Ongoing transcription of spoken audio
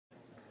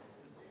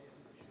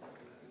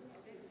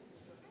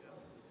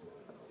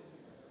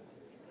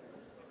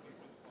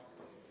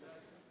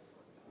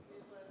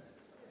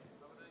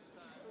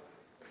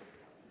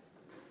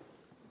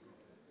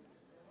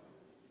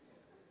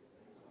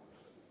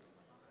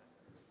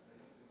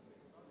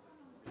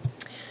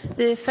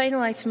The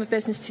final item of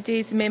business today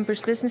is the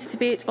members' business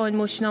debate on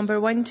motion number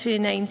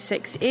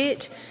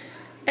 12968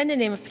 in the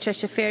name of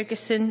Patricia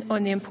Ferguson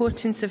on the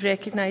importance of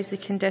recognising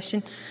the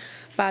condition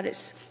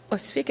Barrett's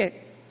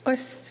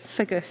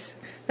Oesophagus.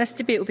 This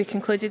debate will be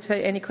concluded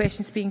without any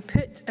questions being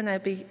put, and I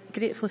would be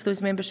grateful if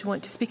those members who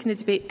want to speak in the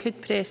debate could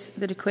press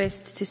the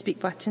request to speak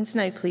buttons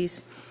now,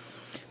 please.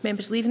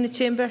 Members leaving the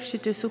chamber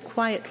should do so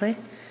quietly.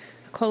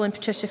 I call on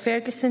Patricia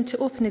Ferguson to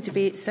open the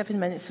debate. 7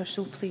 minutes or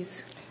so,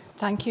 please.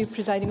 Thank you,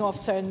 Presiding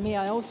Officer, and may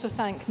I also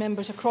thank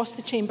members across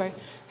the chamber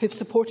who have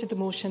supported the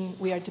motion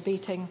we are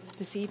debating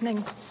this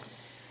evening.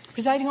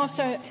 Presiding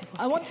Officer,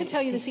 I want to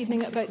tell you this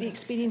evening about the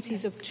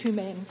experiences of two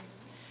men,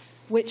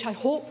 which I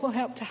hope will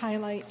help to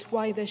highlight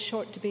why this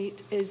short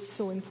debate is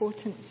so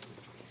important.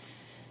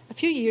 A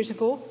few years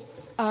ago,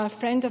 a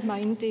friend of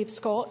mine, Dave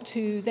Scott,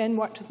 who then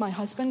worked with my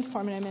husband,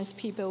 former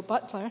MSP Bill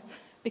Butler,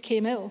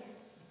 became ill.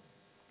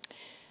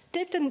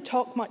 Dave didn't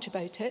talk much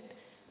about it,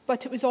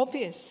 but it was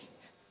obvious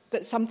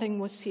that something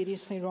was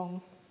seriously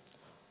wrong.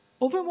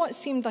 Over what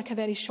seemed like a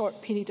very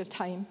short period of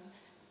time,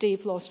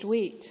 Dave lost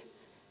weight.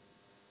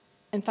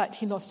 In fact,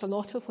 he lost a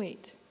lot of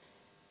weight.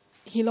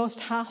 He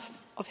lost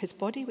half of his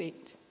body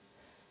weight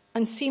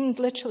and seemed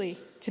literally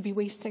to be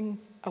wasting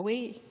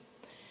away.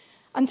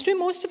 And through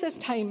most of this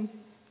time,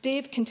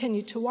 Dave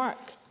continued to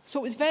work, so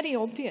it was very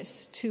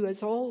obvious to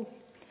us all.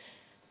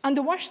 And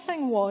the worst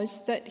thing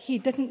was that he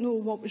didn't know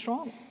what was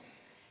wrong.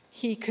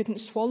 He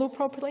couldn't swallow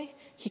properly,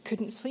 he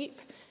couldn't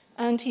sleep,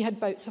 and he had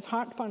bouts of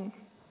heartburn.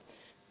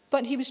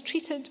 But he was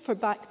treated for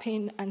back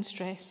pain and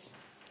stress.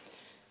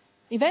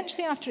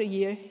 Eventually, after a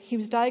year, he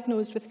was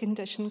diagnosed with a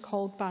condition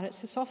called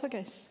Barrett's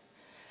Oesophagus.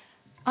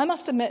 I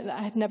must admit that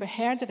I had never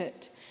heard of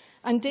it,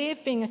 and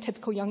Dave, being a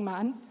typical young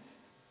man,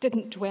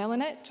 didn't dwell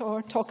on it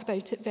or talk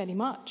about it very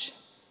much.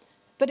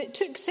 But it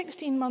took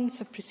 16 months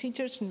of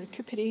procedures and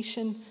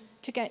recuperation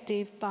to get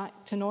Dave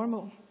back to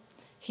normal.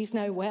 He's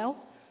now well,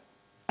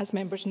 as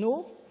members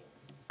know,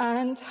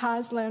 and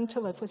has learned to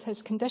live with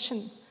his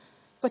condition.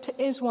 But it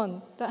is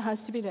one that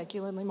has to be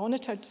regularly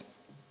monitored.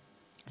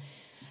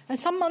 And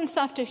some months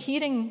after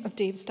hearing of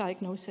Dave's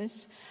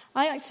diagnosis,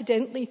 I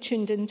accidentally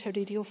tuned into a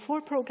Radio 4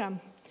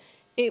 programme.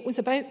 It was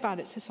about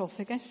Barrett's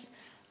Oesophagus,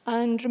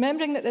 and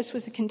remembering that this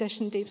was the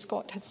condition Dave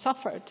Scott had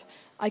suffered,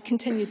 I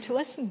continued to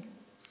listen.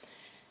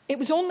 It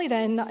was only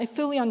then that I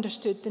fully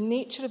understood the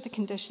nature of the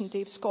condition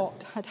Dave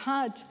Scott had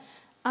had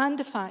and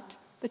the fact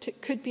that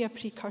it could be a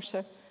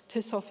precursor to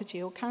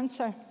oesophageal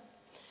cancer.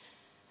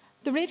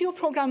 The radio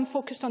programme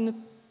focused on the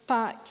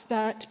fact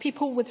that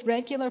people with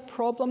regular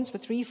problems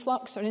with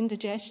reflux or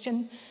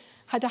indigestion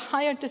had a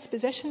higher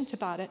disposition to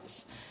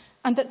Barrett's,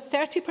 and that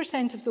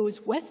 30% of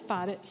those with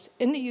Barrett's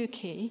in the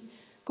UK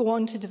go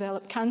on to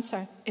develop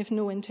cancer if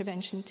no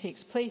intervention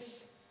takes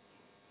place.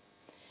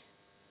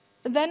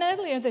 Then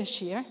earlier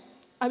this year,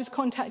 I was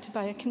contacted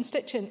by a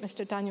constituent,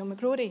 Mr. Daniel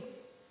McGrory,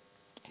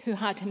 who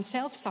had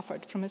himself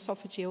suffered from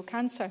oesophageal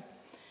cancer.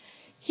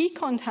 He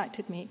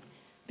contacted me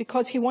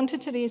because he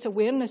wanted to raise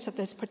awareness of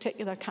this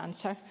particular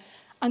cancer,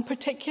 and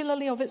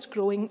particularly of its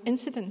growing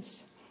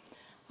incidence.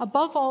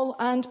 Above all,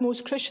 and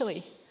most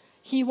crucially,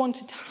 he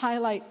wanted to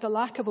highlight the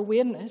lack of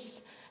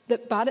awareness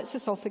that Barrett's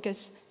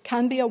Oesophagus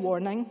can be a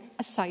warning,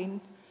 a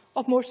sign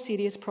of more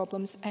serious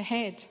problems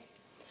ahead.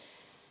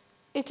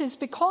 It is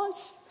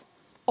because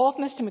of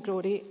Mr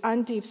McGrory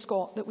and Dave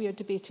Scott that we are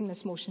debating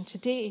this motion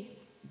today.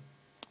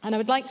 And I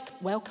would like to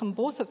welcome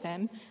both of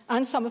them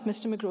and some of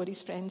Mr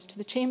McGrory's friends to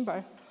the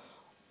chamber.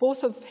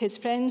 Both of his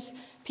friends,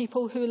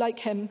 people who, like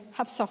him,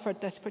 have suffered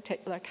this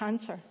particular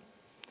cancer.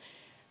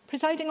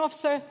 Presiding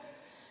Officer,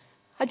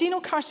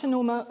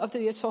 adenocarcinoma of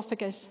the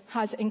oesophagus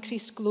has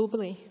increased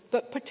globally,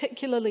 but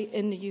particularly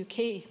in the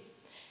UK.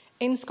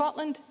 In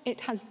Scotland,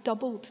 it has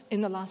doubled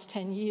in the last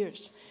 10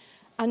 years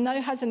and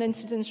now has an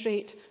incidence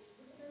rate.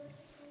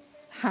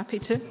 Happy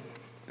to.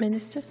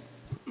 Minister.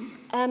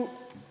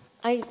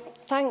 I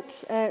thank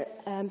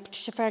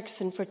Patricia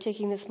Ferguson for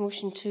taking this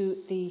motion to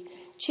the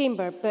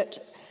chamber,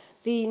 but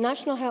the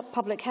National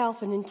Public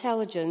Health and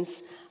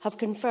Intelligence have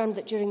confirmed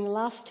that during the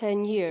last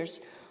 10 years,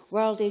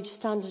 world age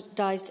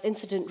standardised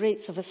incident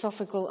rates of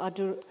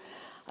oesophageal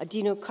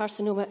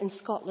adenocarcinoma in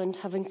Scotland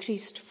have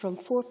increased from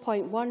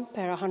 4.1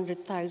 per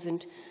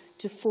 100,000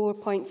 to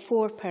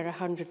 4.4 per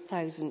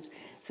 100,000.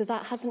 So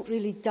that hasn't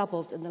really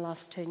doubled in the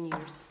last 10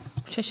 years.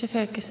 Patricia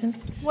Ferguson.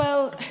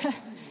 Well,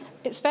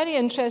 it's very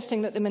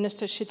interesting that the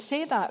Minister should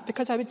say that,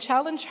 because I would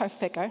challenge her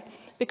figure,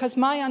 because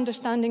my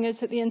understanding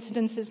is that the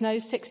incidence is now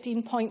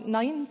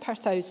 16.9 per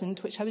 1,000,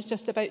 which I was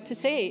just about to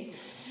say.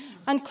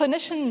 And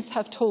clinicians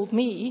have told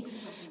me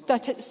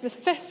that it's the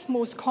 5th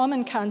most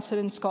common cancer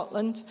in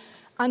Scotland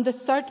and the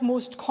 3rd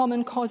most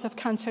common cause of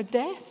cancer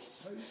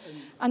deaths.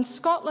 And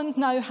Scotland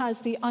now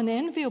has the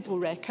unenviable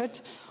record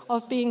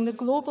of being the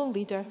global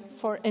leader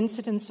for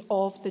incidence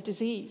of the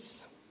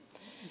disease.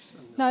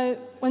 Now,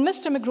 when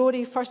Mr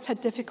McGrory first had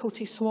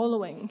difficulty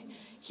swallowing,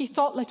 he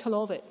thought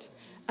little of it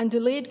and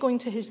delayed going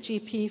to his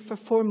GP for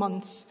 4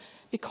 months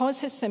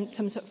because his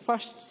symptoms at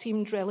first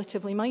seemed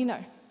relatively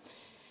minor.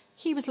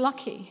 He was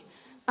lucky,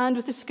 and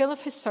with the skill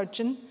of his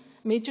surgeon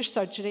major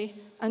surgery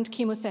and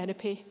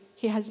chemotherapy,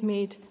 he has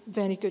made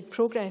very good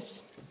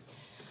progress.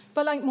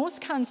 But like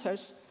most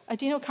cancers,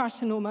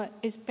 adenocarcinoma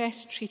is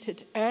best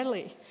treated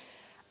early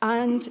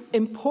and,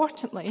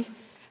 importantly,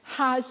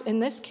 has, in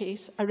this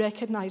case, a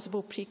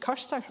recognisable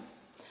precursor,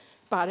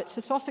 Barrett's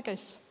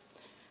oesophagus.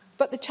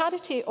 But the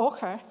charity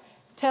Ochre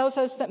tells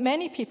us that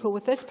many people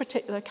with this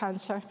particular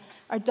cancer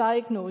are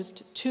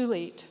diagnosed too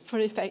late for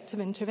effective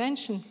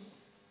intervention.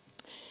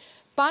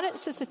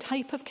 Barrett's is the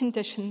type of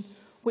condition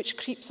which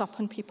creeps up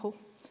on people.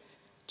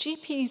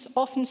 GPs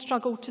often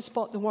struggle to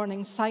spot the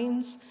warning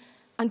signs,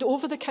 and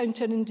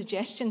over-the-counter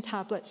indigestion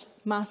tablets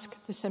mask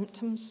the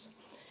symptoms.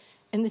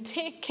 In the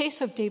case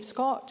of Dave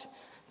Scott,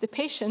 the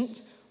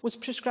patient was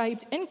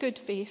prescribed in good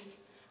faith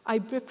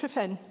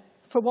ibuprofen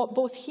for what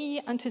both he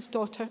and his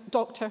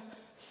doctor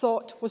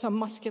thought was a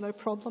muscular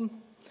problem.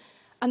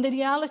 And the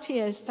reality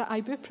is that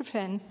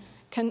ibuprofen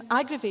can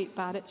aggravate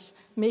Barrett's,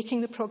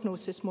 making the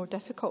prognosis more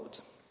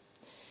difficult.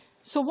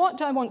 So what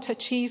do I want to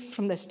achieve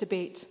from this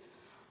debate?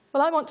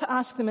 Well, I want to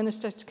ask the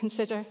Minister to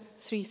consider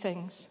three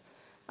things.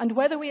 And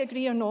whether we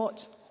agree or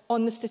not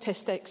on the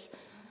statistics,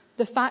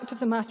 the fact of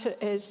the matter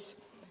is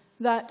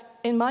that,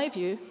 in my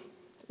view,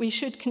 we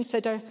should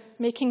consider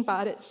making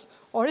Barrett's,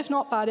 or if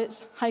not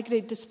Barrett's,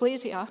 high-grade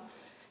dysplasia,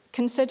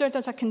 considered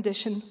as a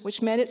condition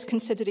which merits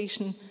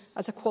consideration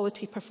as a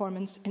quality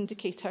performance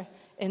indicator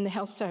in the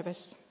health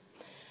service.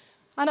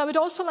 And I would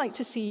also like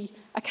to see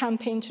a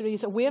campaign to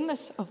raise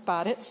awareness of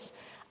Barrett's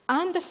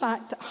and the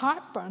fact that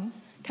heartburn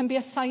can be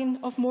a sign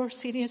of more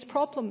serious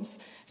problems,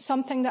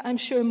 something that I'm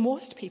sure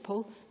most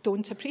people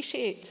don't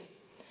appreciate.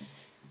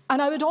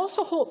 And I would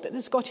also hope that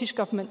the Scottish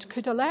Government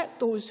could alert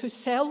those who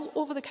sell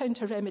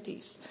over-the-counter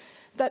remedies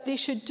that they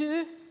should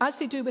do, as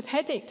they do with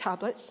headache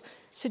tablets,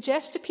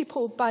 suggest to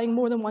people buying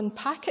more than one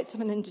packet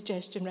of an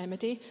indigestion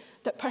remedy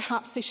that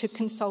perhaps they should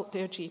consult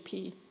their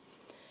GP.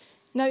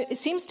 Now, it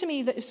seems to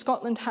me that if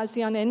Scotland has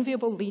the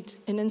unenviable lead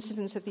in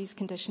incidence of these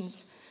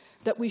conditions,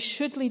 that we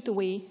should lead the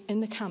way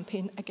in the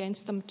campaign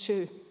against them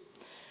too.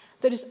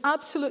 There is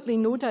absolutely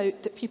no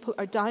doubt that people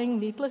are dying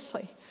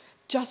needlessly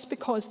just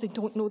because they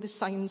don't know the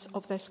signs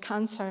of this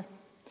cancer.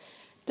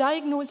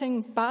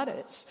 Diagnosing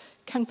Barrett's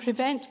can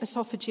prevent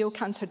oesophageal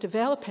cancer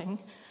developing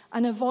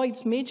and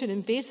avoids major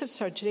invasive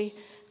surgery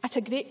at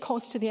a great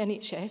cost to the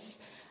NHS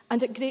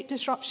and at great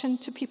disruption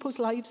to people's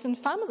lives and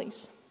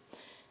families.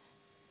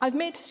 I've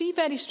made three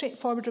very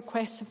straightforward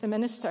requests of the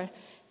Minister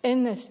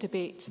in this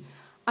debate.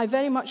 I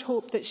very much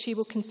hope that she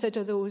will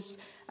consider those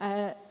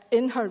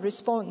in her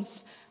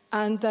response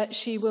and that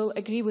she will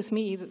agree with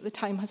me that the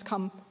time has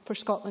come for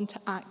Scotland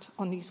to act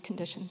on these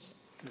conditions.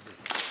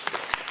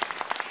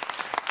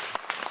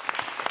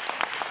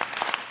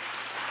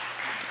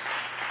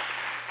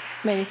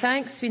 Many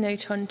thanks. We now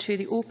turn to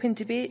the open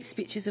debate.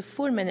 Speeches of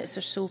 4 minutes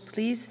or so,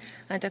 please.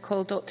 And I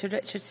call Dr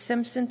Richard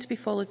Simpson to be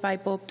followed by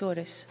Bob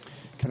Doris.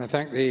 Can I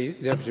thank the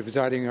Deputy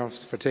Presiding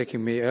Officer for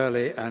taking me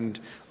early and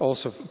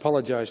also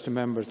apologise to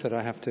members that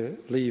I have to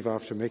leave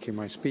after making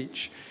my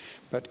speech.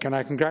 But can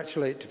I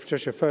congratulate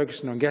Patricia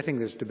Ferguson on getting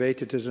this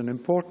debate? It is an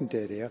important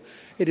area.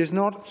 It is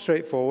not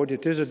straightforward.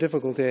 It is a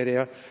difficult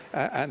area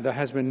and there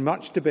has been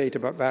much debate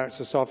about Barrett's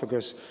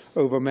oesophagus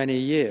over many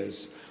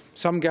years.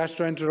 Some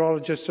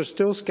gastroenterologists are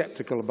still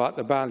sceptical about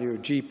the value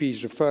of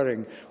GPs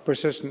referring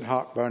persistent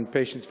heartburn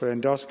patients for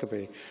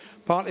endoscopy,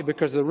 partly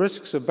because the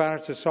risks of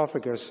Barrett's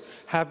oesophagus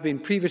have been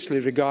previously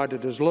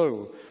regarded as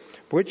low,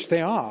 which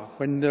they are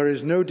when there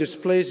is no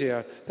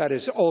dysplasia, that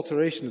is,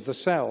 alteration of the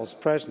cells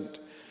present.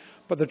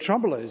 But the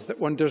trouble is that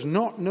one does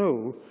not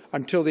know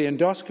until the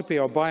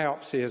endoscopy or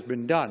biopsy has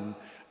been done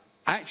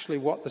actually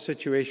what the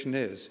situation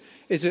is.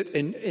 Is it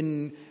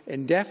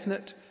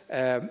indefinite?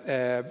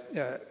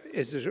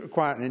 Is it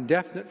require an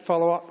indefinite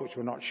follow-up, which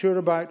we're not sure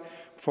about,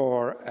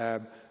 for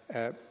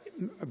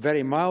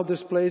very mild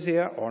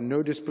dysplasia or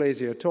no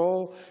dysplasia at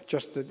all,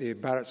 just that the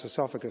Barrett's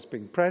oesophagus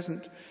being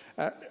present?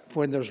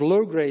 When there's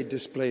low-grade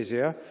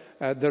dysplasia,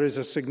 there is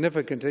a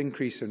significant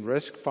increase in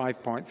risk,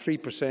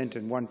 5.3%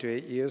 in 1 to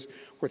 8 years.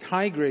 With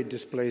high-grade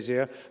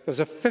dysplasia, there's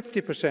a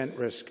 50%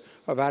 risk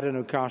of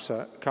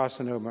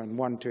adenocarcinoma in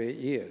 1 to 8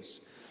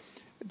 years.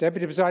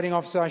 Deputy Presiding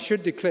Officer, I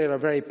should declare a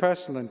very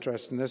personal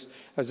interest in this,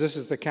 as this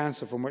is the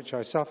cancer from which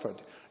I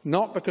suffered.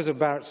 Not because of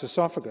Barrett's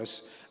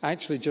oesophagus,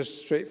 actually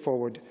just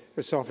straightforward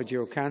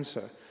esophageal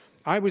cancer.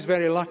 I was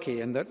very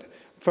lucky in that,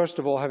 first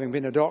of all, having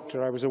been a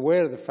doctor, I was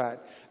aware of the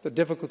fact that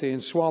difficulty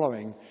in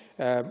swallowing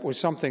was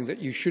something that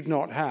you should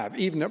not have.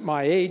 Even at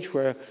my age,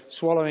 where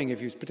swallowing,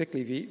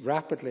 particularly if you eat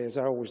rapidly, as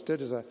I always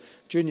did as a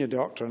junior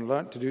doctor and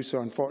learnt to do so,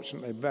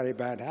 unfortunately, very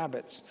bad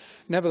habits.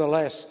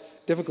 Nevertheless,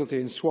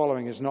 difficulty in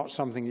swallowing is not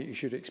something that you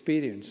should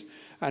experience.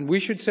 And we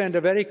should send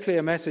a very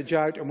clear message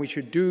out, and we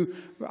should do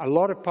a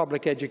lot of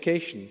public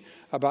education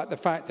about the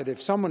fact that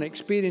if someone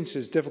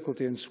experiences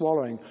difficulty in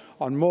swallowing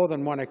on more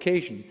than one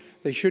occasion,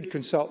 they should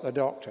consult their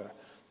doctor.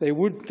 They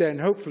would then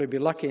hopefully be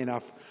lucky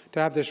enough to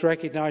have this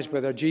recognised by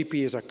their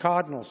GP as a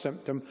cardinal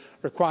symptom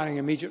requiring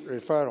immediate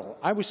referral.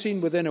 I was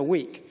seen within a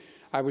week.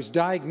 I was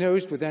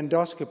diagnosed with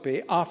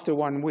endoscopy after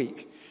 1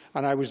 week.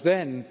 And I was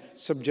then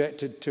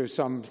subjected to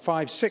some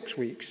 5-6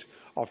 weeks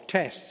of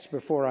tests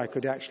before I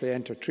could actually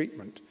enter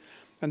treatment.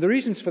 And the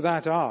reasons for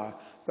that are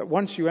that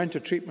once you enter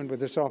treatment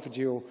with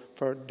esophageal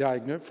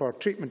for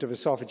treatment of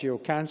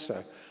esophageal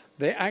cancer,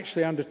 they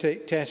actually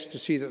undertake tests to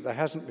see that there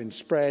hasn't been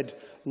spread,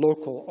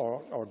 local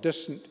or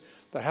distant,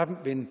 there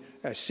haven't been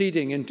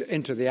seeding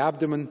into the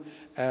abdomen,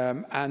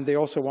 and they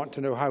also want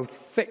to know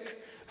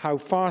how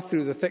far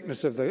through the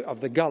thickness of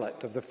the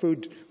gullet, of the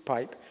food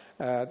pipe,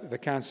 the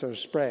cancer is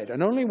spread.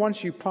 And only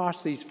once you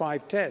pass these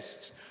 5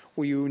 tests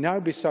will you now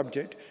be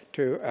subject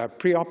to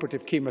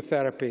preoperative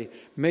chemotherapy,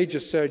 major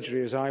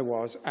surgery as I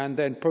was, and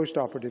then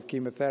postoperative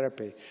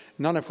chemotherapy,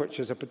 none of which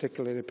is a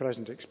particularly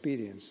pleasant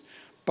experience.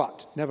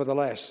 But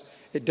nevertheless,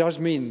 it does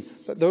mean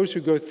that those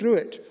who go through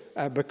it,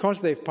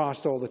 because they've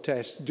passed all the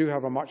tests, do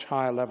have a much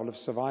higher level of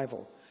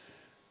survival.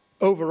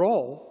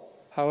 Overall,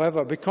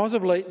 however, because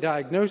of late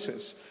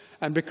diagnosis,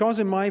 and because,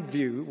 in my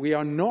view, we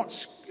are not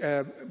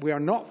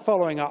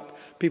following up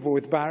people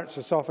with Barrett's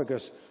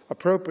esophagus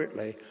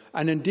appropriately,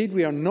 and indeed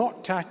we are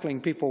not tackling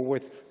people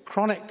with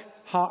chronic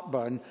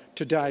heartburn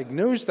to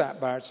diagnose that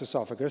Barrett's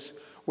esophagus,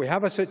 we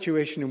have a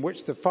situation in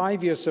which the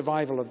 5-year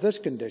survival of this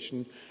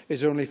condition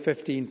is only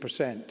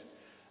 15%.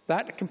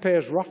 That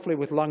compares roughly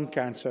with lung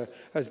cancer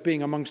as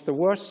being amongst the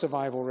worst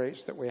survival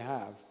rates that we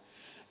have.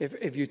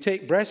 If you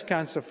take breast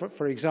cancer,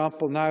 for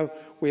example, now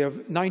we have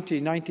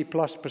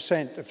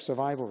 90+ % of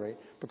survival rate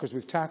because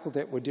we've tackled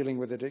it, we're dealing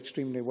with it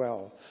extremely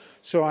well.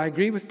 So I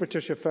agree with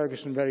Patricia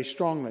Ferguson very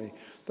strongly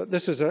that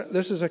this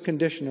is a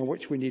condition in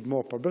which we need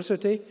more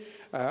publicity.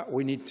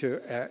 We need to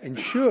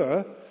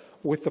ensure,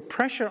 with the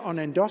pressure on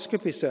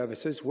endoscopy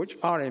services, which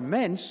are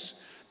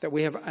immense, that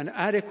we have an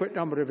adequate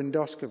number of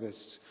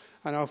endoscopists.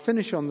 And I'll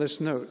finish on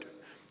this note.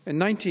 In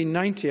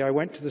 1990, I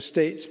went to the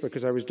States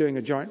because I was doing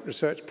a joint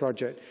research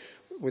project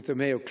with the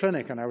Mayo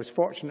Clinic, and I was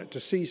fortunate to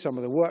see some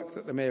of the work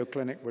that the Mayo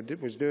Clinic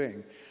was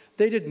doing.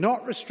 They did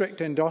not restrict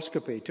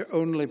endoscopy to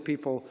only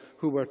people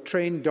who were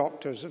trained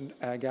doctors and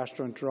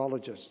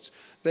gastroenterologists.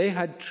 They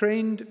had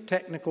trained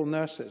technical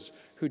nurses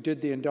who did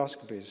the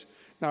endoscopies.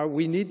 Now,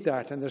 we need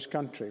that in this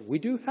country. We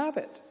do have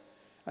it.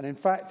 And in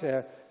fact,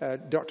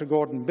 Dr.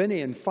 Gordon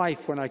Binney in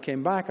Fife, when I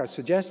came back, I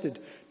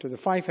suggested to the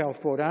Fife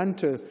Health Board and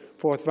to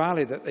Forth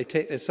Valley that they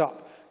take this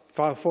up.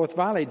 Forth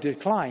Valley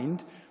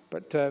declined,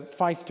 but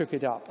Fife took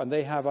it up, and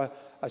they have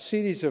a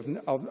series of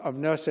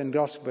nurse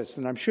endoscopists,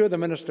 and I'm sure the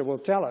Minister will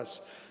tell us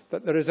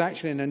that there is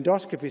actually an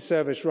endoscopy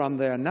service run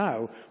there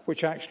now,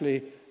 which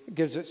actually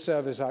gives its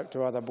service out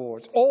to other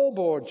boards. All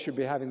boards should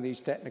be having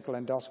these technical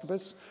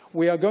endoscopists.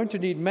 We are going to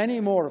need many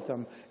more of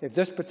them if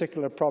this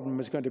particular problem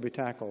is going to be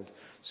tackled.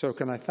 So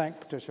can I thank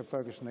Patricia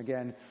Ferguson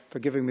again for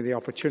giving me the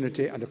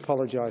opportunity and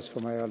apologise for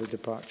my early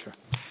departure.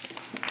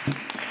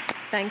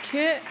 Thank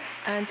you.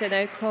 And I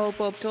now call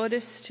Bob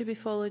Doris to be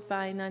followed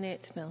by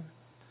Nanette Mill.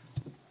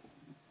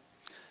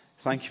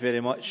 Thank you very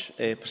much,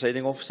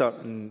 Presiding Officer.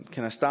 And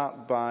can I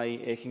start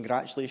by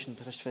congratulating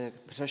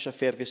Patricia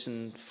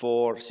Ferguson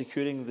for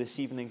securing this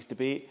evening's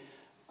debate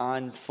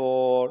and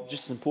for,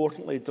 just as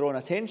importantly, drawing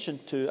attention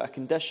to a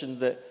condition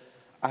that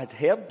I had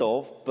heard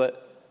of,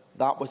 but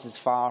that was as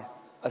far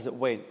as it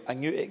went. I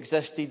knew it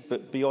existed,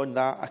 but beyond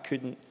that, I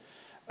couldn't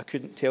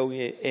tell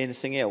you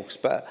anything else.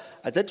 But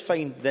I did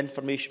find the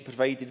information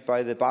provided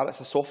by the Barrett's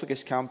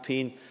Esophagus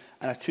campaign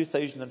and a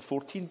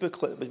 2014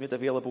 booklet that was made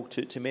available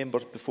to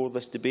members before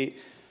this debate.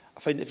 I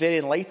found it very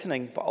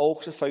enlightening, but I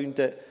also found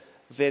it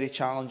very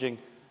challenging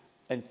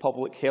in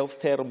public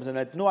health terms. And I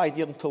had no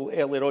idea until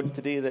earlier on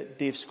today that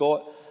Dave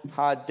Scott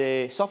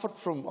had suffered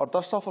from, or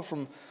does suffer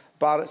from,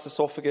 Barrett's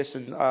esophagus,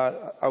 and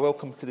I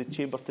welcome him to the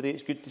chamber today.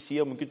 It's good to see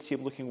him, and good to see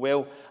him looking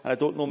well. And I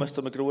don't know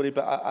Mr McGrory,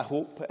 but I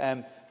hope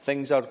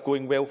things are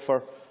going well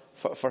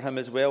for him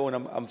as well.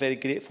 And I'm very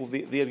grateful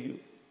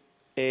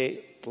they're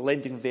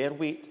lending their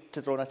weight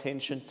to drawing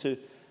attention to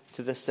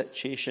this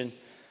situation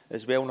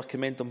as well. And I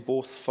commend them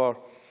both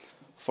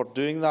for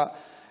doing that.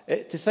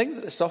 To think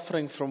that the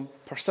suffering from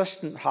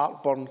persistent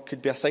heartburn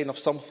could be a sign of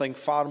something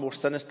far more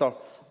sinister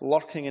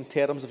lurking in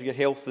terms of your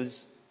health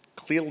is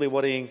clearly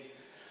worrying.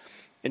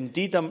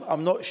 Indeed,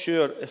 I'm not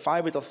sure if I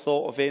would have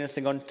thought of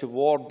anything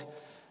untoward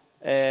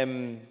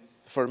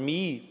for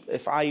me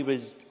if I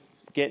was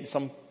getting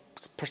some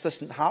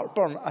persistent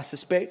heartburn. I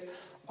suspect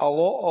a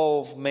lot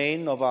of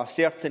men of a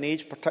certain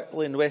age,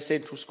 particularly in West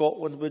Central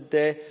Scotland, would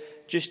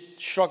just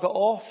shrug it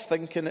off,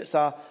 thinking it's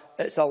a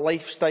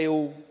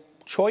lifestyle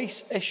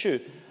choice issue.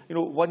 You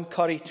know, one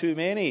curry too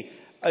many,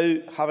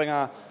 out having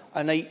a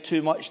night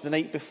too much the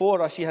night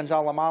before. I see Hans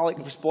Ala Malik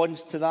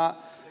responds to that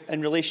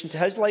in relation to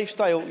his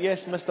lifestyle.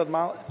 Yes, Mr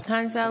Malik.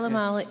 Hans Ala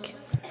Malik.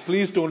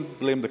 Please don't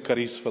blame the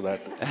curries for that.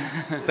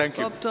 Thank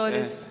you. Bob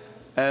Doris.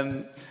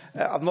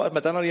 I've not had my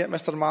dinner yet,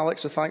 Mr Malik,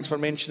 so thanks for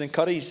mentioning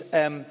curries.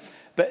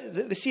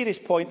 But the serious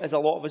point is a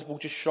lot of us will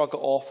just shrug it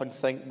off and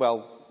think,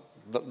 well,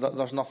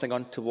 there's nothing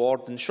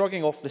untoward. And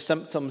shrugging off the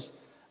symptoms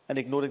and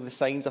ignoring the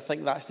signs, I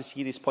think that's the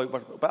serious point. We're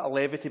a bit of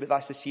levity, but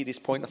that's the serious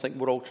point I think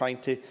we're all trying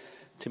to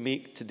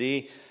make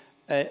today.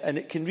 And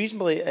it can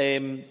reasonably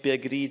be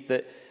agreed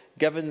that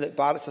given that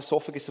Barrett's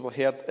oesophagus, as we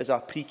heard, is a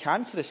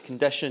precancerous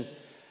condition,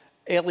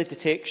 early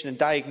detection and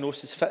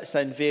diagnosis fits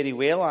in very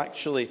well,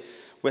 actually,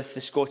 with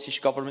the Scottish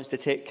Government's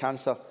Detect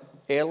Cancer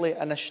Early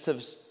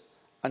initiatives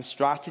and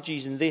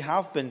strategies, and they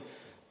have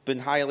been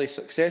highly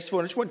successful.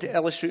 And I just want to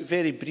illustrate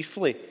very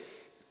briefly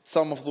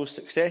some of those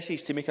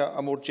successes to make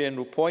a more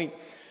general point.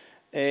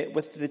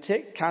 With the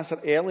Detect Cancer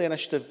Early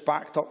initiative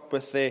backed up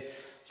with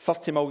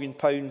 £30 million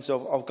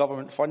of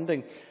government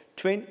funding,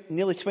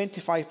 nearly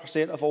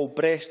 25% of all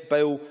breast,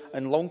 bowel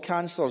and lung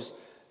cancers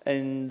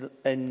in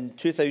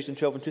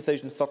 2012 and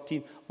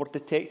 2013 were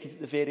detected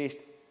at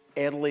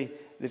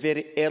the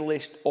very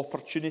earliest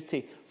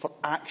opportunity for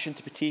action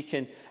to be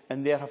taken,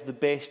 and there have the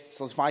best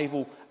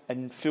survival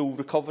and full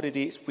recovery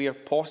rates where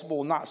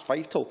possible, and that's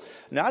vital.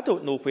 Now, I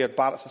don't know where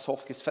Barrett's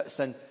oesophagus fits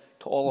in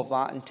to all of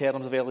that in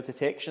terms of early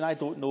detection. I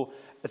don't know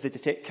if the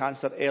Detect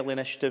Cancer Early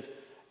initiative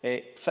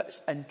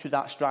fits into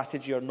that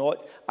strategy or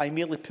not. I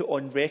merely put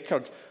on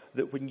record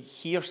that when you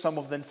hear some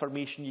of the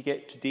information you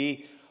get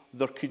today,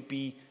 there could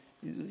be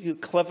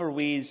clever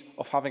ways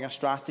of having a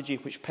strategy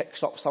which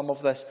picks up some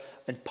of this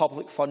in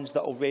public funds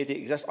that already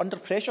exist, under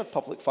pressure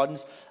public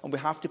funds, and we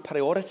have to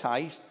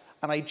prioritise.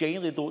 And I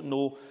genuinely don't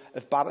know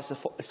if Barrett's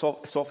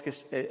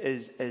oesophagus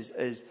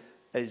is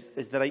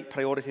the right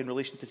priority in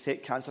relation to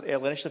Detect Cancer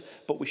Early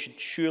initiative, but we should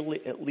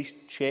surely at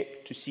least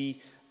check to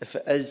see if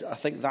it is. I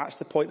think that's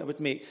the point I would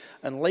make.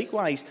 And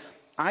likewise,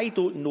 I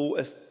don't know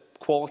if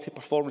quality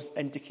performance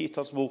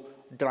indicators will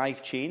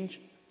drive change.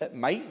 It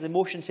might. The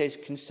motion says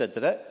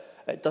consider it.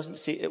 It doesn't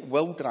say it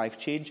will drive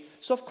change.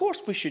 So, of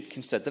course, we should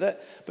consider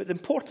it. But the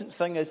important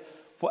thing is,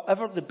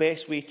 whatever the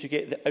best way to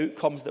get the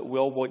outcomes that we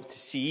all want to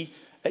see,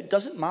 it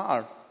doesn't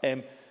matter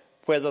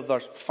whether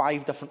there's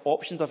 5 different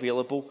options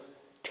available.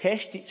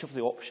 Test each of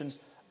the options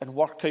and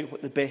work out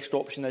what the best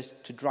option is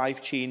to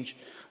drive change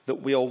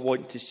that we all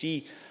want to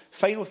see.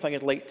 Final thing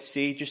I'd like to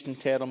say, just in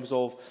terms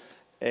of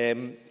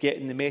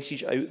getting the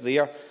message out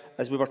there,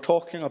 as we were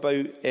talking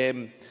about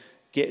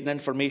getting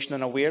information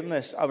and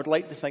awareness, I would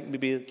like to think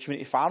maybe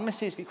community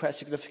pharmacies get quite a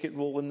significant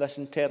role in this,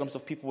 in terms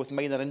of people with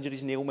minor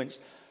injuries and ailments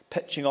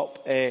pitching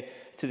up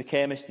to the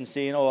chemist and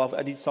saying, oh,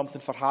 I need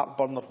something for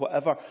heartburn or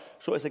whatever.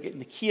 So it's like getting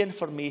the key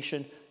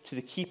information to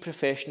the key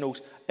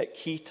professionals at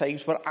key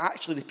times, where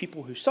actually the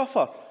people who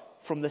suffer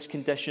from this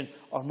condition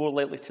are more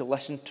likely to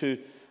listen to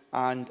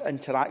and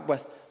interact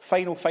with.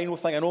 Final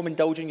thing, I know I'm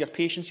indulging your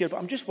patience here, but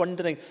I'm just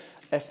wondering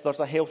if there's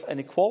a health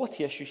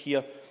inequality issue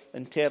here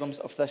in terms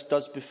of this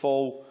does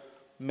befall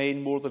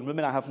men more than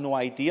women. I have no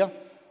idea,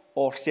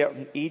 or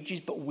certain ages,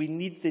 but we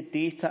need the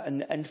data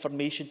and the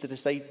information to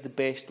decide the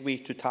best way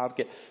to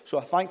target. So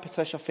I thank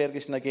Patricia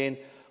Ferguson again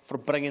for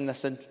bringing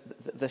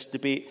this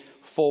debate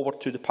forward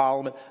to the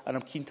Parliament, and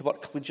I'm keen to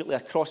work collegiately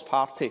across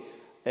party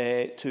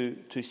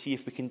to see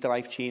if we can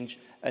drive change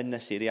in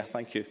this area.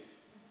 Thank you.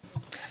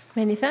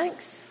 Many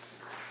thanks.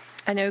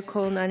 I now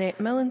call Nanette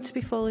Millen to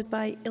be followed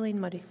by Elaine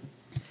Murray.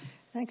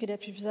 Thank you,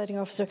 Deputy Presiding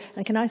Officer.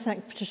 And can I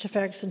thank Patricia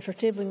Ferguson for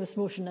tabling this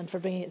motion and for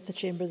bringing it to the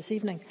Chamber this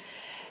evening.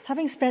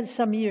 Having spent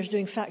some years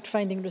doing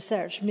fact-finding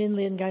research,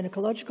 mainly in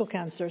gynaecological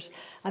cancers,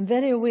 I'm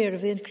very aware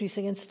of the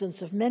increasing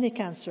incidence of many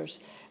cancers,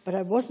 but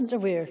I wasn't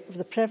aware of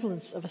the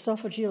prevalence of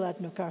oesophageal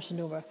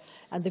adenocarcinoma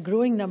and the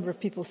growing number of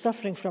people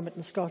suffering from it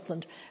in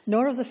Scotland,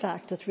 nor of the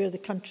fact that we're the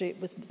country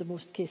with the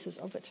most cases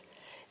of it.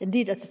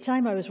 Indeed, at the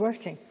time I was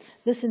working,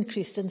 this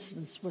increased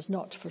incidence was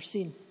not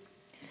foreseen.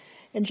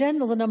 In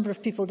general, the number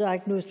of people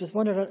diagnosed with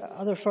one or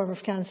other form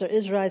of cancer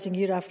is rising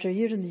year after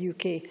year in the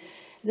UK.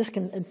 This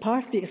can in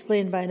part be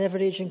explained by an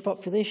ever-ageing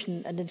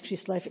population and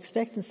increased life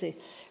expectancy,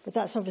 but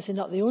that's obviously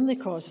not the only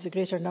cause of the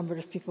greater number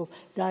of people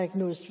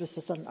diagnosed with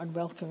this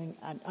unwelcome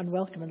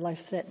and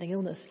life-threatening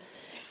illness.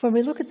 When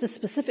we look at the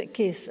specific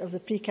case of the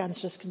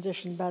precancerous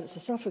condition Barrett's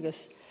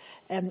oesophagus,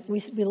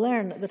 we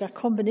learn that a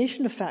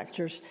combination of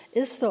factors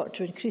is thought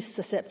to increase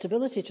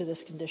susceptibility to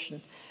this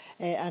condition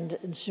and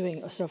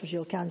ensuing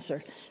oesophageal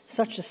cancer,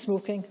 such as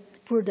smoking,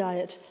 poor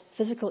diet,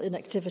 physical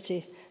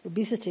inactivity,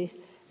 obesity,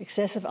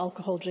 excessive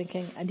alcohol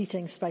drinking and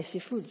eating spicy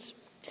foods.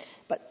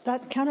 But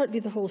that cannot be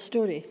the whole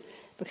story,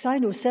 because I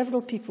know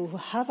several people who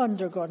have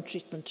undergone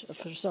treatment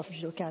for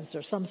oesophageal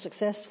cancer, some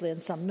successfully and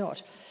some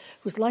not,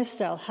 whose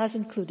lifestyle has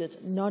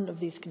included none of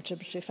these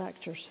contributory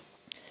factors.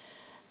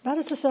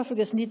 Barrett's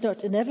oesophagus need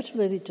not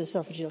inevitably lead to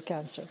oesophageal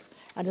cancer,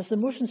 and as the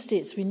motion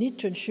states, we need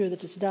to ensure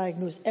that it's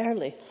diagnosed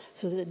early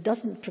so that it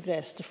doesn't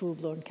progress to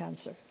full-blown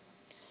cancer.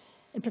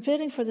 In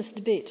preparing for this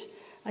debate,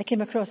 I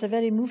came across a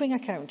very moving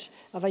account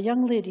of a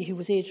young lady who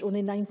was aged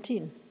only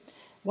 19,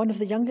 one of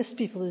the youngest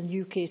people in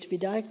the UK to be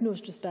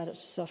diagnosed with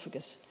Barrett's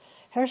oesophagus.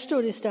 Her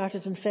story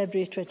started in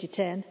February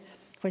 2010,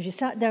 when she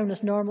sat down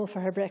as normal for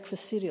her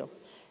breakfast cereal,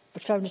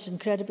 but found it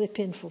incredibly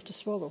painful to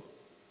swallow.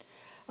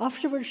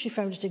 Afterwards, she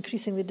found it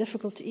increasingly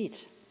difficult to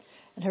eat,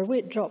 and her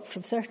weight dropped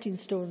from 13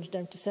 stone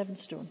down to 7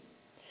 stone.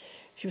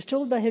 She was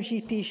told by her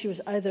GP she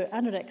was either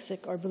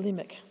anorexic or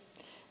bulimic,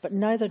 but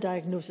neither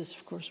diagnosis,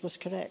 of course, was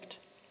correct.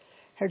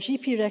 Her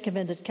GP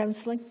recommended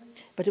counselling,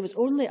 but it was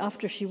only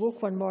after she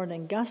woke one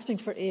morning gasping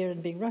for air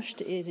and being rushed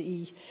to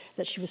A&E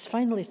that she was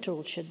finally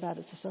told she had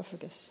Barrett's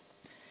oesophagus.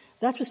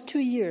 That was 2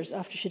 years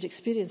after she'd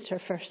experienced her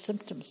first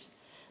symptoms,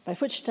 by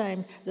which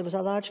time there was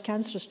a large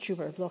cancerous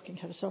tumour blocking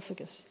her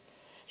oesophagus.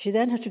 She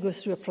then had to go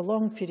through a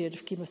prolonged period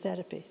of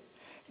chemotherapy.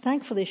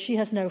 Thankfully, she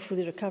has now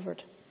fully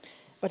recovered.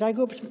 But I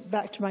go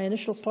back to my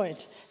initial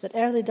point that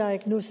early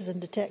diagnosis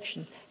and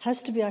detection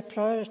has to be a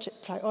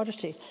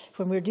priority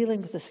when we're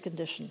dealing with this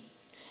condition.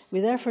 We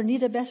therefore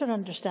need a better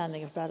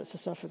understanding of Barrett's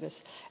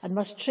oesophagus and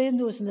must train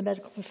those in the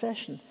medical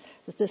profession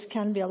that this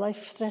can be a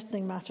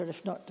life-threatening matter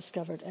if not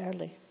discovered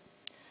early.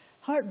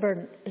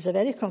 Heartburn is a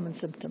very common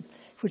symptom,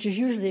 which is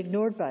usually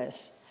ignored by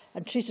us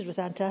and treated with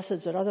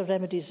antacids or other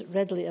remedies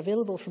readily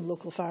available from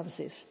local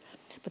pharmacies.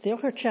 But the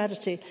Ochre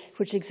charity,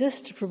 which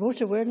exists to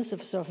promote awareness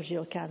of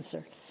oesophageal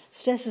cancer,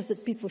 stresses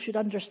that people should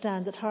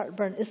understand that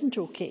heartburn isn't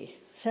okay,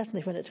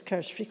 certainly when it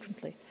occurs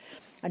frequently,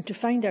 and to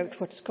find out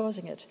what's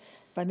causing it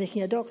by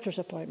making a doctor's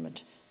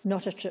appointment,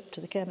 not a trip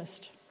to the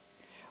chemist.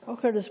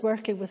 Ochre is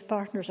working with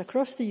partners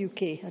across the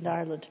UK and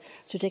Ireland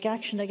to take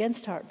action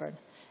against heartburn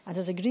and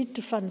has agreed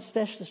to fund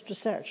specialist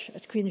research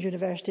at Queen's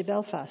University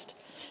Belfast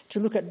to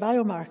look at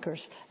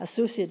biomarkers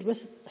associated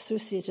with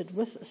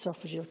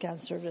esophageal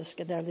cancer risk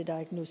and early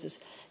diagnosis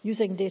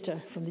using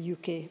data from the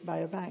UK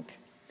Biobank.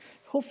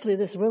 Hopefully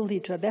this will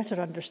lead to a better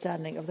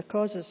understanding of the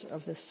causes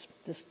of this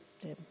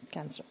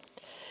cancer.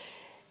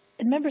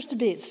 In members'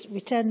 debates, we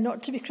tend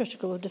not to be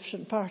critical of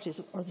different parties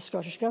or the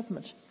Scottish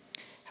Government.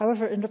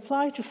 However, in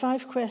reply to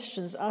 5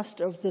 questions asked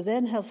of the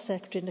then Health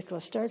Secretary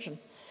Nicola Sturgeon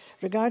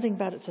regarding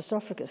Barrett's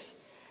oesophagus,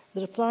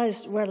 the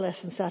replies were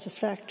less than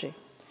satisfactory.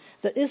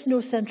 There is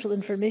no central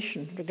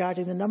information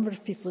regarding the number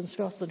of people in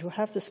Scotland who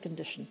have this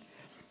condition,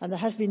 and there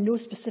has been no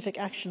specific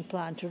action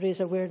plan to raise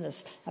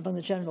awareness among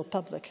the general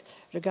public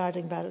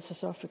regarding Barrett's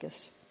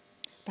oesophagus.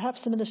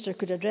 Perhaps the Minister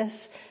could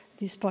address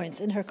these points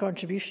in her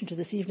contribution to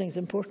this evening's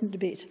important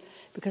debate,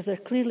 because there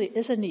clearly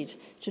is a need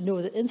to know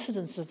the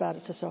incidence of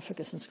Barrett's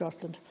oesophagus in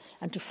Scotland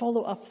and to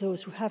follow up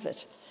those who have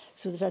it,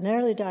 so that an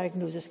early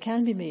diagnosis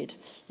can be made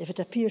if it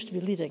appears to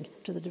be leading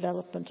to the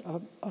development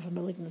of a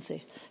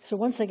malignancy. So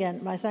once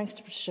again, my thanks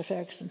to Patricia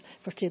Ferguson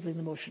for tabling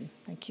the motion.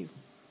 Thank you.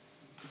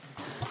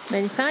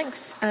 Many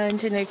thanks.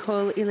 And I now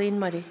call Elaine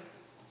Murray.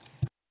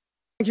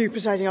 Thank you,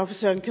 Presiding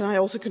Officer, and can I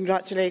also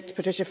congratulate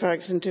Patricia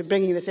Ferguson to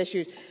bringing this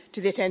issue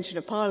to the attention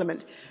of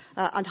Parliament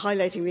and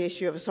highlighting the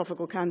issue of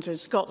oesophageal cancer in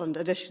Scotland,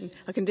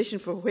 a condition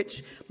for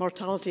which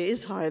mortality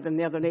is higher than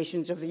the other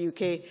nations of the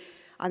UK,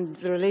 and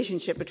the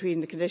relationship between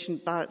the condition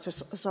Barrett's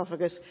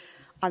oesophagus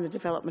and the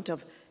development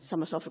of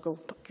some esophageal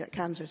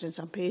cancers in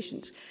some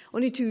patients.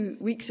 Only 2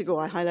 weeks ago,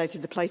 I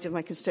highlighted the plight of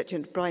my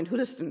constituent Brian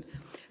Hooliston,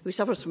 who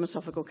suffers from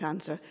esophageal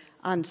cancer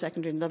and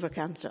secondary liver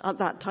cancer. At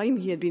that time,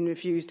 he had been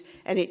refused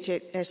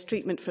NHS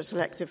treatment for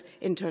selective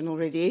internal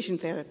radiation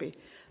therapy,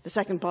 the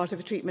second part of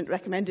a treatment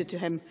recommended to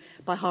him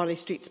by Harley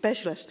Street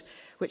Specialist,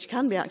 which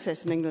can be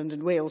accessed in England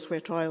and Wales, where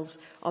trials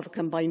of a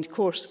combined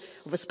course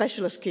of a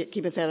specialist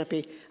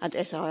chemotherapy and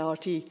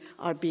SIRT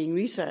are being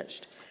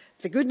researched.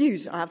 The good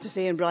news, I have to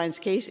say, in Brian's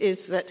case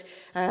is that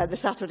the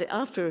Saturday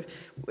after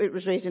it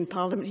was raised in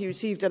Parliament, he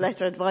received a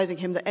letter advising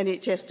him that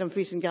NHS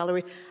Dumfries and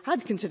Galloway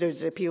had considered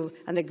his appeal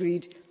and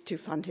agreed to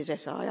fund his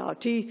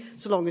SIRT,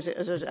 so long as it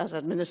is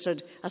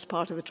administered as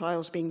part of the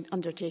trials being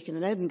undertaken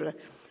in Edinburgh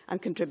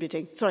and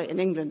in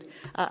England,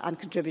 and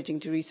contributing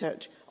to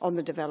research on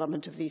the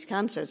development of these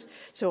cancers.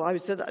 So I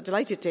was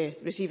delighted to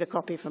receive a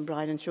copy from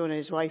Brian and Shona,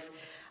 his wife,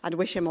 and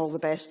wish him all the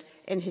best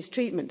in his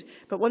treatment.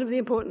 But one of the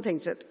important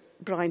things that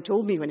Brian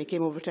told me when he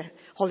came over to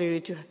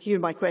Holyrood to hear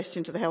my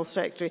question to the Health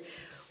Secretary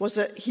was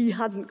that he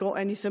hadn't got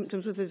any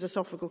symptoms with his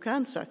esophageal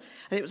cancer.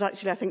 And it was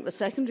actually, I think, the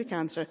secondary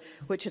cancer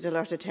which had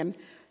alerted him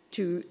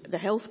to the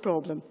health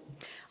problem.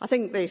 I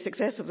think the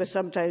success of this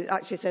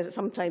actually says that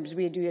sometimes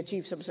we do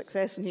achieve some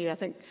success in here. I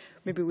think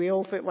maybe we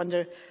all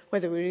wonder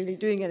whether we're really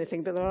doing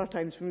anything, but there are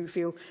times when we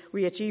feel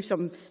we achieve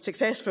some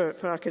success for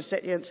our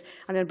constituents.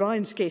 And in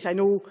Brian's case, I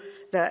know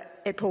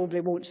that it probably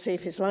won't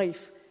save his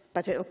life,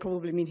 but it'll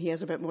probably mean he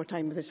has a bit more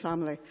time with his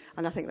family,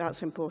 and I think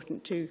that's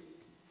important too.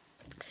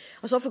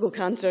 Esophageal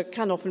cancer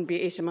can often be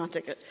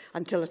asymptomatic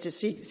until it is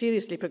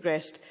seriously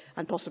progressed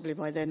and possibly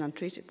by then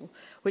untreatable,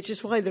 which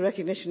is why the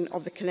recognition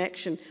of the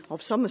connection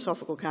of some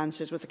esophageal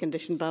cancers with the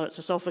condition Barrett's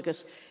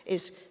oesophagus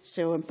is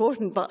so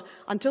important. But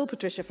until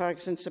Patricia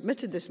Ferguson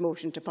submitted this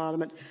motion to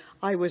Parliament,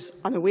 I was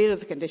unaware of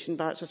the condition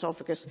Barrett's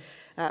oesophagus,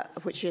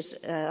 which she has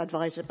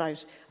advised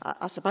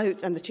us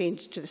about, and the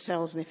change to the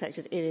cells in the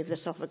affected area of the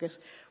oesophagus,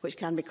 which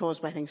can be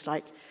caused by things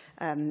like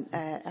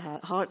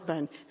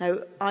heartburn. Now,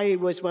 I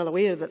was well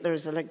aware that there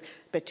is a link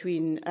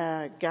between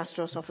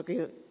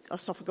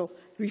gastroesophageal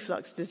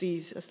reflux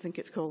disease, I think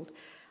it's called,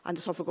 and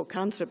esophageal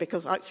cancer,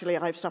 because actually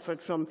I've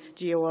suffered from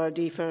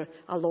GORD for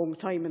a long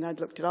time and I'd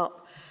looked it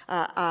up.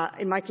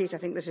 In my case, I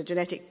think there's a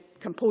genetic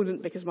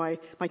component because my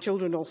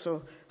children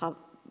also have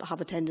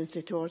have a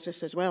tendency towards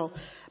this as well.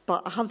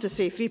 But I have to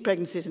say, 3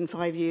 pregnancies in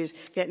 5 years,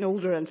 getting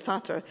older and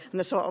fatter, and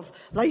the sort of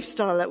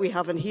lifestyle that we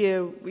have in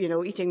here, you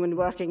know, eating when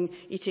working,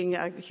 eating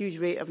at a huge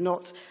rate of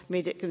knots,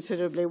 made it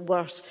considerably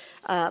worse.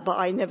 But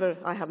I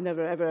have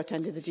never ever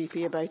attended the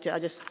GP about it. I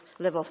just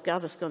live off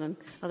Gaviscon and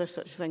other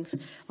such things.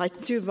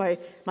 Two of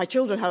my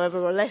children,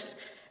 however, were less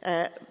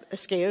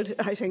scared,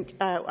 I think,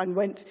 and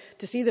went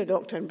to see their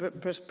doctor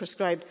and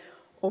prescribed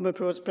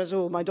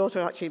omeprazole. My daughter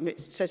actually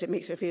says it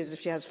makes her feel as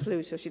if she has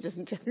flu, so she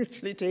doesn't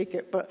actually take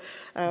it. But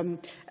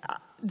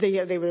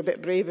they were a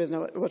bit braver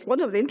than it was.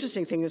 One of the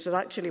interesting things was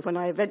actually when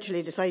I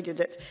eventually decided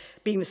that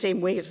being the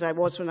same weight as I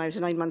was when I was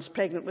 9 months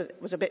pregnant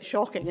was a bit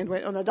shocking and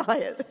went on a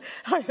diet.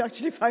 I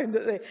actually found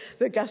that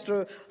the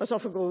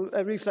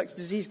gastroesophageal reflux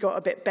disease got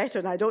a bit better,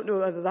 and I don't know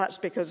whether that's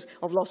because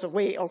of loss of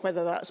weight or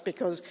whether that's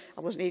because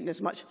I wasn't eating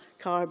as much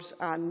carbs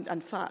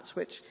and fats,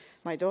 which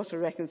my daughter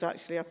reckons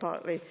actually are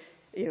partly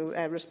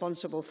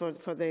responsible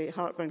for the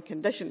heartburn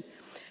condition.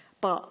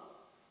 But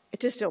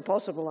it is still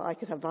possible that I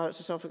could have Barrett's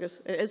esophagus.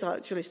 It is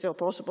actually still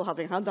possible,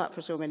 having had that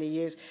for so many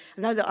years.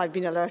 And now that I've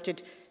been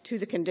alerted to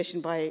the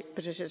condition by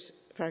Patricia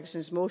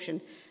Ferguson's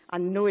motion,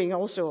 and knowing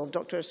also of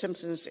Dr.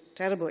 Simpson's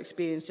terrible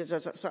experiences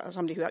as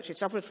somebody who actually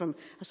suffered from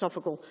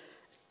esophageal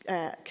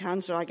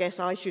cancer, I guess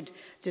I should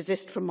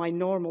desist from my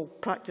normal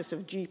practice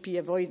of GP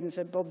avoidance.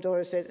 And Bob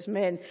Doris says it's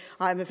men.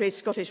 I'm afraid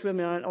Scottish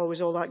women aren't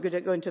always all that good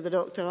at going to the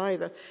doctor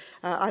either.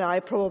 And I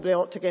probably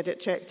ought to get it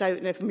checked out.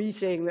 And if me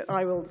saying that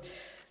I will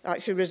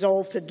actually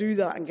resolve to do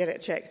that and get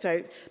it checked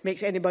out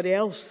makes anybody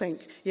else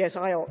think, yes,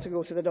 I ought to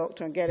go to the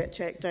doctor and get it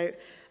checked out,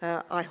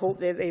 I hope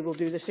that they will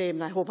do the same.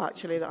 And I hope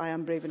actually that I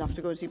am brave enough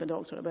to go and see my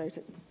doctor about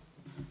it.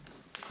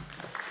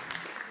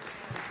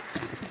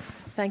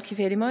 Thank you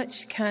very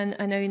much. Can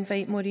I now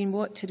invite Maureen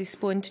Watt to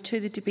respond to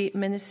the debate?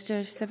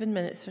 Minister, 7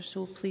 minutes or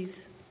so,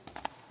 please.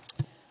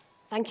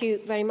 Thank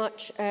you very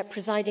much,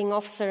 Presiding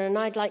Officer. And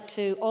I'd like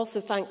to also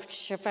thank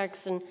Patricia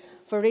Ferguson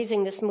for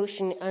raising this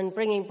motion and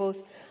bringing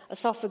both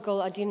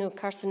oesophageal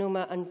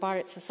adenocarcinoma and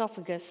Barrett's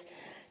esophagus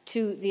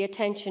to the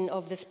attention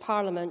of this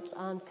Parliament.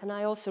 And can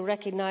I also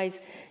recognise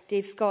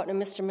Dave Scott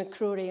and Mr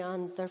McCrory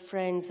and their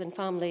friends and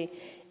family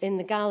in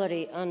the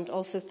gallery, and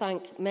also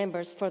thank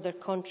members for their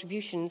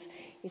contributions,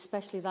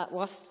 especially that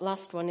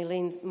last one,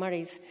 Elaine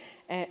Murray's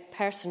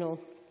personal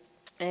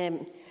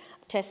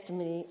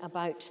testimony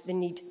about the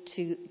need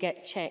to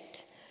get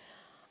checked.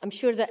 I'm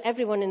sure that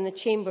everyone in the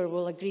chamber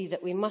will agree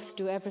that we must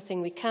do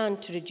everything we can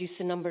to reduce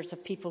the numbers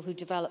of people who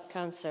develop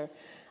cancer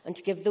and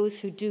to give those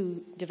who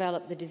do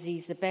develop the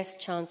disease the best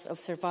chance of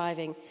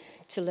surviving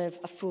to live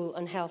a full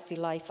and healthy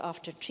life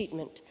after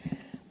treatment.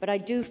 But I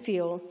do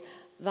feel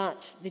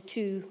that the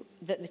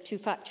two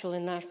factual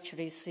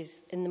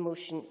inaccuracies in the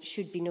motion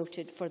should be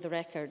noted for the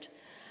record.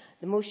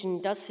 The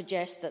motion does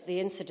suggest that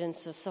the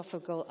incidence of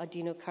esophageal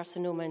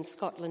adenocarcinoma in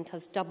Scotland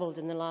has doubled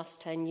in the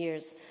last 10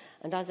 years,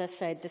 and as I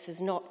said, this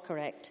is not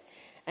correct.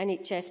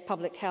 NHS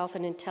Public Health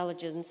and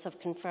Intelligence have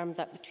confirmed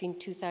that between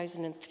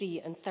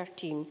 2003 and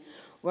 2013,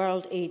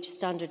 world age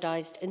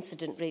standardised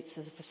incident rates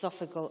of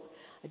esophageal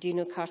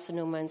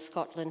adenocarcinoma in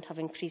Scotland have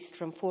increased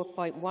from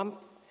 4.1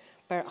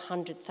 per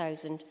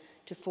 100,000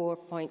 to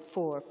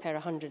 4.4 per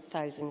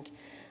 100,000,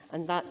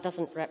 and that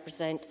doesn't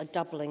represent a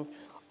doubling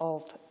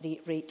of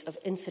the rate of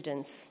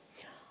incidence.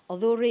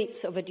 Although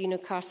rates of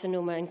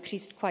adenocarcinoma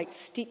increased quite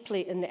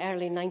steeply in the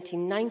early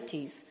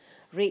 1990s,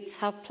 rates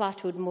have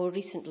plateaued more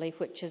recently,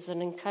 which is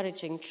an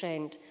encouraging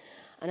trend,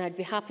 and I'd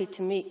be happy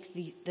to make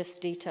this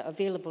data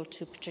available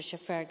to Patricia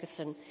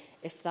Ferguson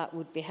if that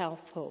would be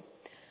helpful.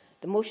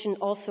 The motion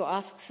also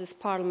asks this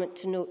Parliament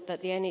to note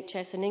that the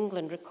NHS in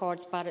England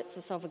records Barrett's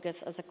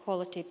esophagus as a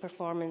quality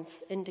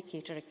performance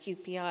indicator, a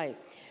QPI,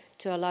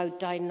 to allow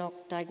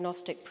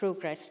diagnostic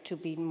progress to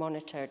be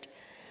monitored.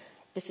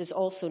 This is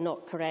also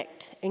not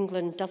correct.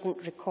 England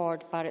doesn't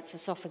record Barrett's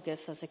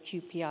esophagus as a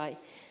QPI.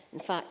 In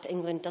fact,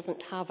 England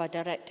doesn't have a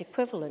direct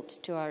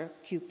equivalent to our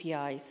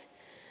QPIs.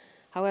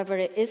 However,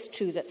 it is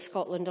true that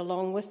Scotland,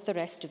 along with the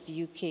rest of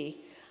the UK,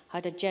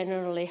 had a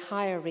generally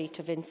higher rate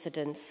of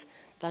incidence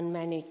than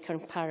many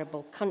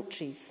comparable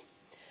countries.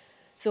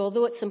 So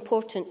although it's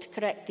important to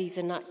correct these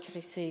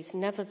inaccuracies,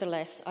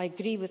 nevertheless, I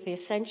agree with the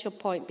essential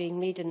point being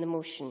made in the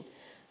motion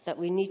that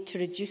we need to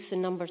reduce the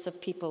numbers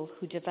of people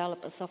who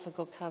develop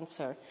esophageal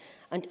cancer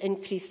and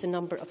increase the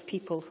number of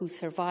people who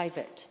survive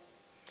it.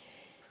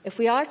 If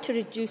we are to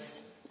reduce...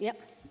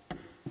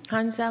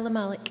 Hans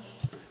Malik.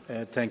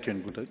 Thank you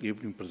and good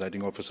evening,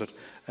 Presiding Officer.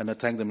 And I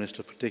thank the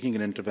Minister for taking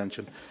an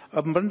intervention.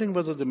 I'm wondering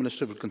whether the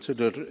Minister would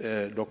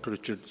consider Dr.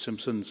 Richard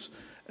Simpson's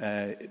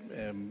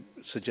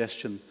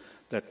suggestion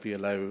that we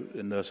allow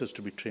nurses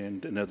to be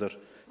trained in other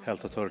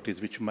health authorities,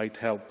 which might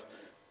help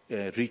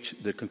reach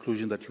the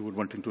conclusion that you were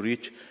wanting to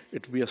reach.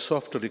 It would be a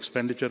softer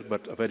expenditure,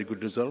 but a very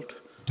good result.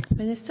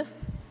 Minister.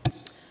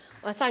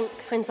 I thank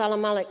Hans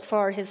Malik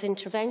for his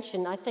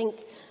intervention. I think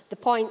the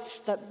points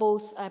that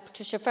both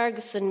Patricia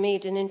Ferguson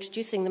made in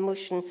introducing the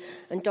motion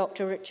and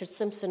Dr. Richard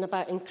Simpson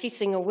about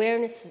increasing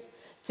awareness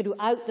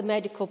throughout the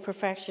medical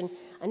profession,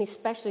 and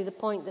especially the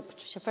point that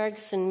Patricia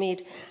Ferguson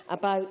made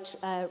about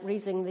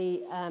raising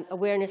the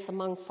awareness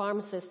among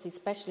pharmacists,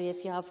 especially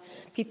if you have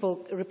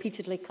people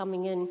repeatedly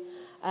coming in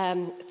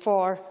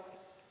for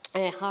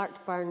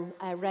heartburn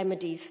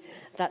remedies,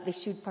 that they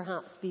should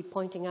perhaps be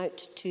pointing out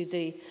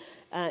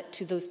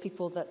to those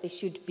people that they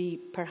should be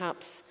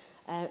perhaps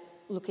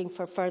looking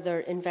for further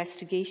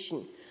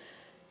investigation.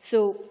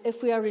 So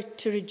if we are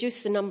to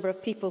reduce the number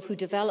of people who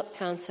develop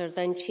cancer,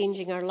 then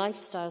changing our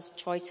lifestyle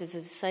choices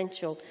is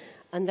essential.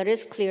 And there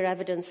is clear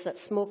evidence that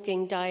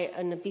smoking, diet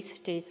and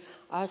obesity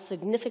are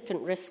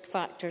significant risk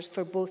factors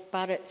for both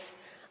Barrett's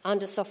and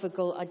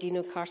esophageal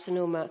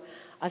adenocarcinoma,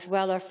 as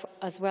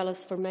well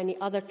as for many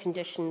other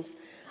conditions.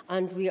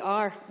 And we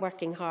are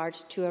working hard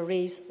to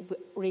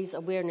raise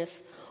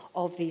awareness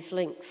of these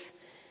links.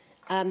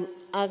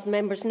 As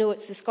members know,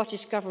 it's the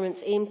Scottish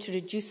Government's aim to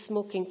reduce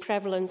smoking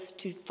prevalence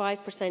to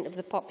 5% of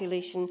the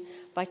population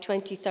by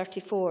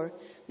 2034,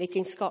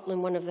 making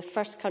Scotland one of the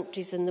first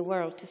countries in the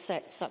world to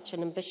set such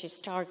an ambitious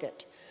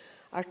target.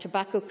 Our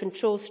tobacco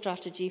control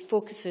strategy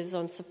focuses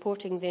on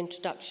supporting the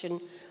introduction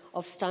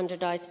of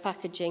standardised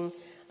packaging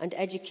and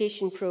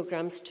education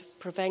programmes to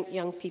prevent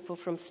young people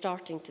from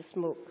starting to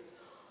smoke,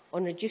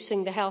 on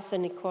reducing the health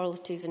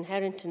inequalities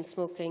inherent in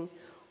smoking,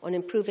 on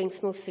improving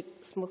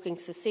smoking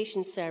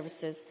cessation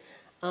services,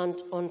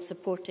 and on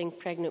supporting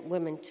pregnant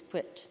women to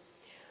quit.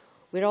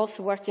 We're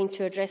also working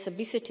to address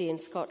obesity in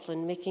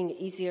Scotland, making it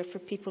easier for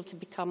people to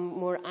become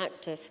more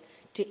active,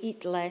 to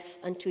eat less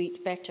and to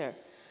eat better.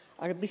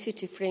 Our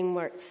obesity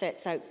framework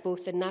sets out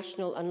both the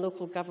national and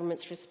local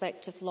government's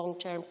respective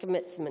long-term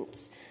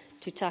commitments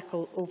to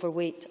tackle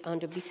overweight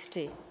and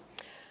obesity.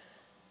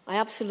 I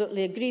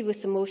absolutely agree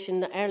with the motion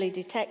that early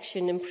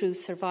detection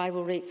improves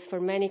survival rates for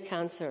many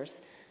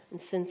cancers.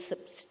 And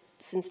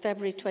since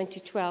February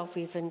 2012,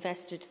 we've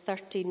invested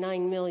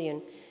 £39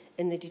 million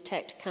in the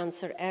Detect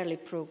Cancer Early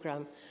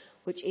programme,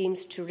 which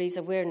aims to raise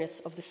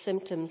awareness of the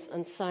symptoms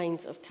and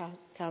signs of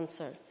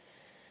cancer.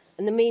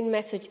 And the main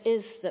message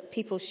is that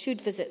people should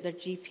visit their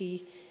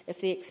GP if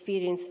they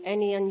experience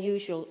any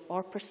unusual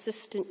or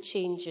persistent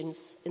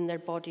changes in their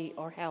body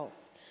or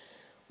health.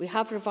 We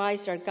have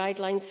revised our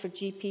guidelines for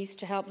GPs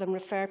to help them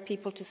refer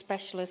people to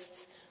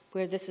specialists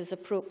where this is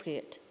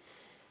appropriate.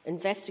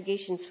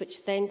 Investigations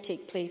which then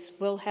take place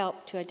will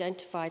help to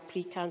identify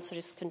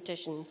precancerous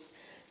conditions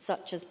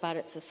such as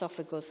Barrett's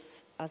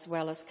esophagus as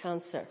well as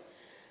cancer.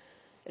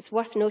 It's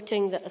worth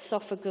noting that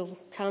esophageal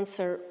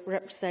cancer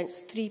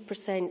represents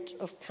 3%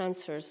 of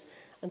cancers,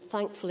 and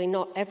thankfully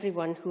not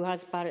everyone who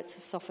has Barrett's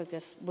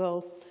esophagus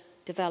will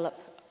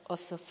develop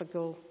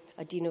oesophageal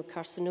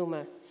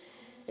adenocarcinoma.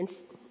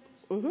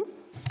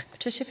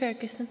 Patricia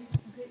Ferguson.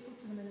 I'm grateful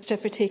to the Minister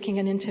for taking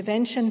an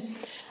intervention.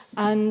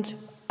 And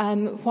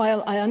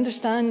while I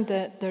understand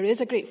that there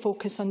is a great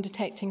focus on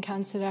detecting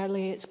cancer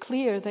early, it's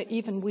clear that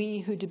even we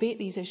who debate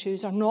these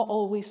issues are not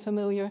always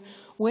familiar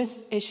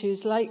with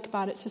issues like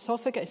Barrett's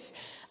esophagus.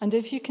 And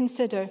if you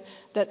consider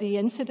that the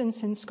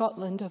incidence in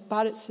Scotland of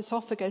Barrett's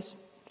esophagus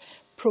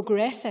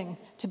progressing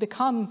to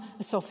become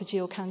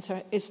esophageal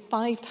cancer is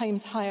 5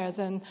 times higher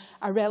than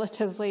a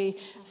relatively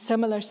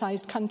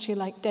similar-sized country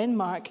like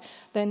Denmark,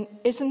 then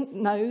isn't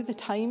now the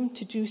time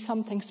to do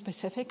something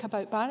specific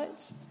about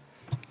Barrett's?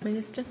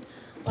 Minister.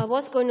 Well, I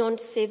was going on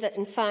to say that,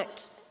 in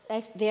fact,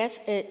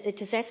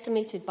 it is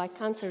estimated by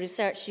Cancer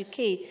Research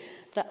UK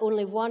that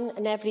only 1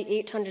 in every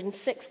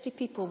 860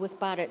 people with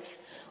Barrett's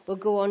will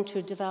go on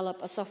to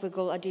develop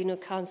esophageal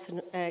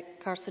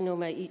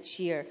adenocarcinoma each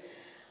year.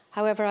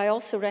 However, I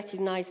also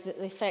recognise that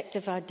the effect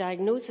of a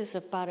diagnosis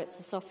of Barrett's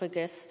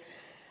esophagus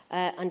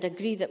and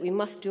agree that we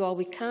must do all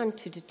we can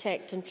to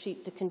detect and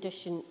treat the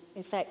condition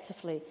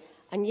effectively.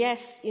 And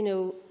yes, you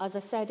know, as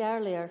I said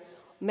earlier,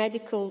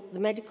 the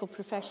medical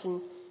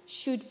profession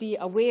should be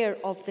aware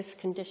of this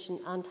condition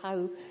and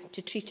how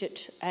to treat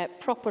it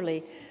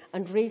properly,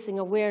 and raising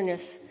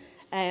awareness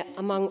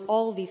among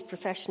all these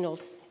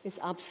professionals is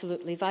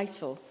absolutely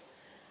vital.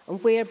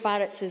 And where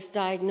Barrett's is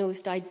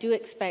diagnosed, I do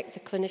expect the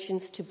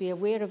clinicians to be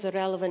aware of the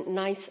relevant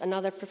NICE and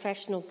other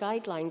professional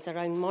guidelines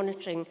around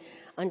monitoring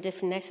and,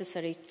 if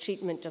necessary,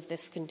 treatment of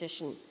this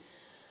condition.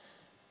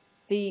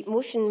 The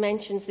motion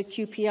mentions the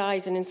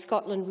QPIs, and in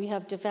Scotland we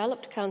have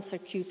developed cancer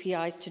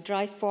QPIs to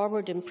drive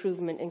forward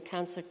improvement in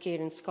cancer care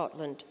in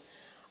Scotland.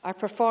 Our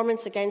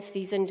performance against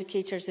these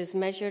indicators is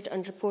measured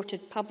and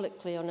reported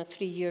publicly on a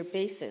 3-year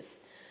basis.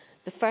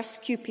 The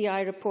first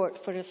QPI report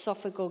for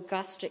esophageal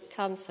gastric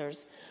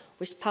cancers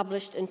was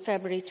published in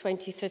February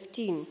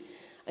 2015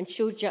 and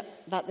showed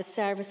that the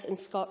service in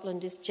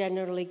Scotland is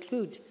generally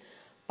good,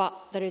 but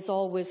there is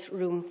always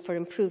room for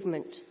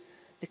improvement.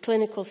 The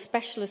clinical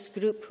specialist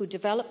group who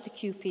developed the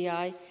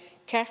QPI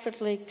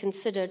carefully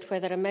considered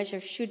whether a measure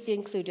should be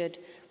included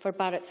for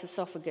Barrett's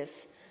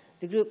esophagus.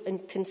 The group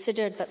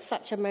considered that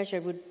such a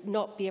measure would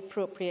not be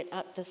appropriate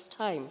at this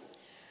time.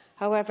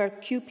 However,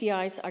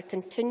 QPIs are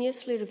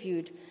continuously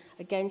reviewed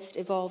against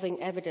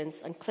evolving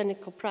evidence and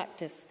clinical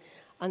practice,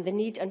 and the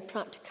need and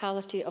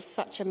practicality of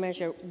such a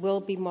measure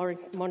will be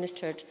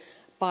monitored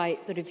by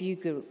the review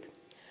group.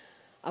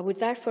 I would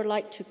therefore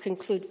like to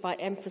conclude by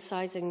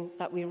emphasising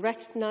that we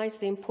recognise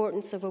the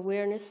importance of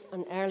awareness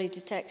and early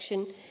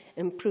detection,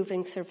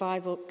 improving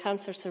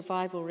cancer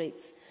survival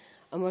rates,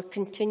 and will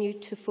continue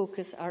to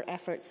focus our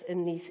efforts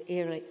in these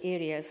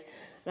areas.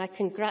 And I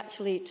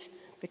congratulate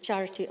the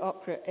charity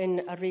Ochra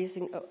in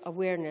raising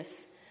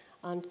awareness.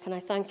 And can I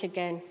thank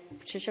again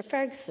Patricia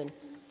Ferguson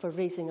for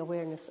raising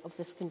awareness of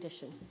this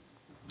condition.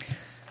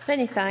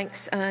 Many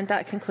thanks, and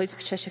that concludes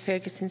Patricia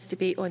Ferguson's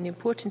debate on the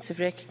importance of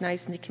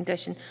recognising the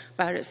condition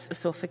Barrett's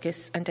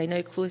oesophagus, and I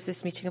now close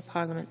this meeting of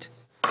Parliament.